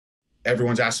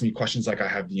everyone's asking me questions like I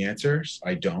have the answers.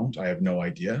 I don't. I have no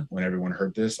idea. When everyone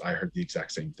heard this, I heard the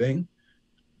exact same thing.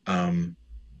 Um,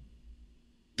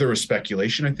 there was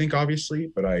speculation, I think, obviously,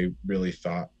 but I really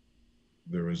thought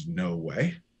there was no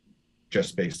way,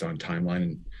 just based on timeline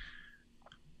and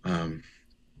um,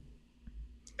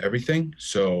 everything.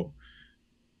 So,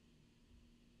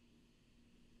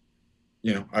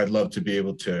 I'd love to be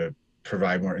able to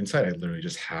provide more insight. I literally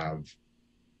just have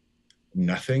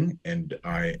nothing, and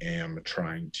I am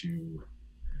trying to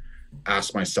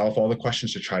ask myself all the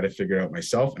questions to try to figure it out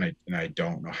myself, and I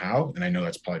don't know how, and I know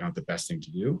that's probably not the best thing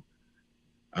to do.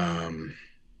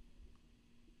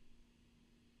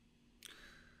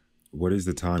 What is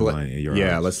the timeline in your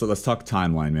Yeah, eyes? let's talk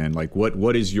timeline, man. Like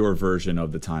what is your version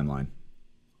of the timeline?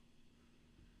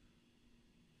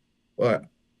 But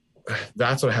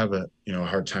that's what I have a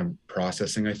hard time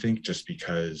processing, I think, just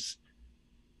because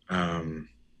um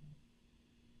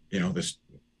this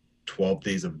 12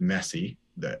 days of messy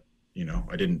that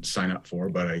I didn't sign up for,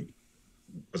 but I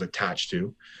was attached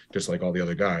to, just like all the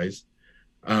other guys.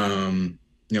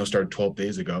 Started 12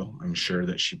 days ago. I'm sure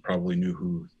that she probably knew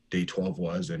who day 12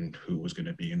 was and who it was going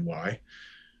to be and why.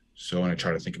 So when I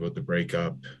try to think about the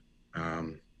breakup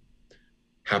um,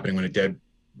 happening when it did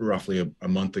roughly a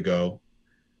month ago,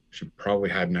 she probably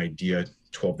had an idea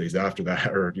 12 days after that,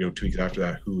 or 2 weeks after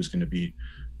that, who was going to be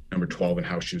number 12 and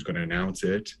how she was going to announce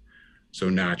it. So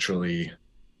naturally,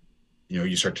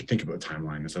 you start to think about the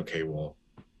timeline. It's okay, well,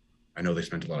 I know they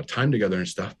spent a lot of time together and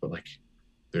stuff, but like,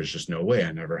 there's just no way.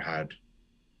 I never had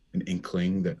an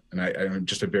inkling that, and I'm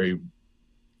just a very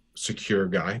secure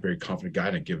guy, very confident guy,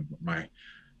 and I give my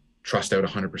trust out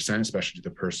 100%, especially to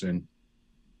the person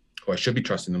who I should be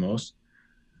trusting the most.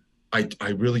 I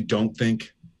really don't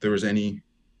think there was any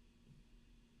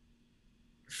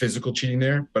physical cheating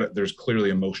there, but there's clearly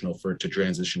emotional for it to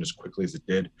transition as quickly as it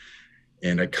did.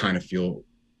 And I kind of feel,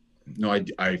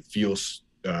 I feel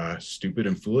stupid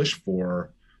and foolish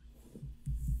for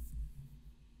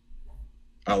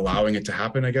allowing it to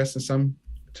happen, I guess, to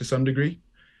some degree.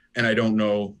 And I don't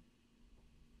know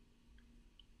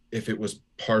if it was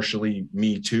partially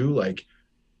me too. Like,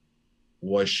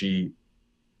 was she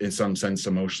in some sense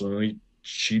emotionally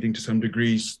cheating to some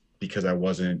degrees because I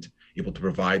wasn't able to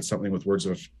provide something with words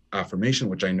of affirmation,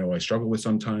 which I know I struggle with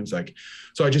sometimes. Like,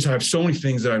 so I just have so many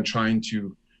things that I'm trying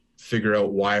to figure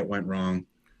out why it went wrong,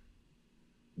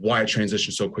 why it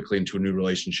transitioned so quickly into a new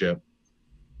relationship.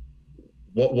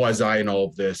 What was I in all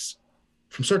of this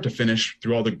from start to finish,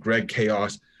 through all the Greg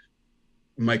chaos,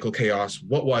 Michael chaos?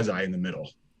 What was I in the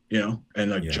middle, and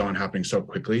like John happening so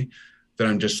quickly that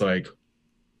I'm just like,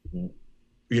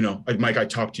 like Mike, I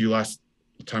talked to you last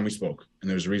time we spoke, and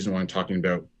there's a reason why I'm talking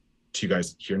about to you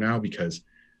guys here now, because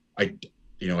I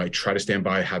try to stand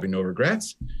by having no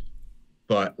regrets,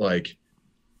 but like,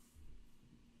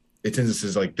 it's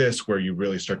instances like this where you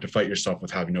really start to fight yourself with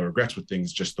having no regrets with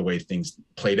things, just the way things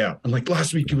played out. And like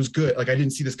last week, it was good. Like I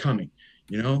didn't see this coming,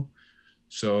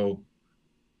 So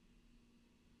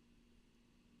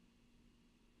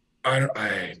I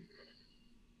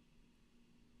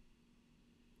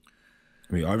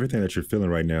mean, everything that you're feeling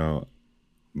right now,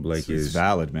 Blake, it's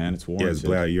valid, man. It's warranted. Yeah, it's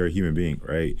valid. You're a human being,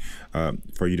 right?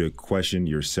 For you to question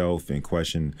yourself and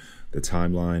question the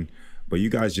timeline, but you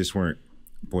guys just weren't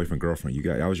boyfriend, girlfriend.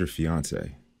 I was your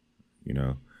fiance,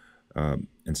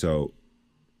 and so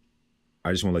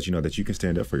I just want to let you know that you can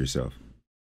stand up for yourself.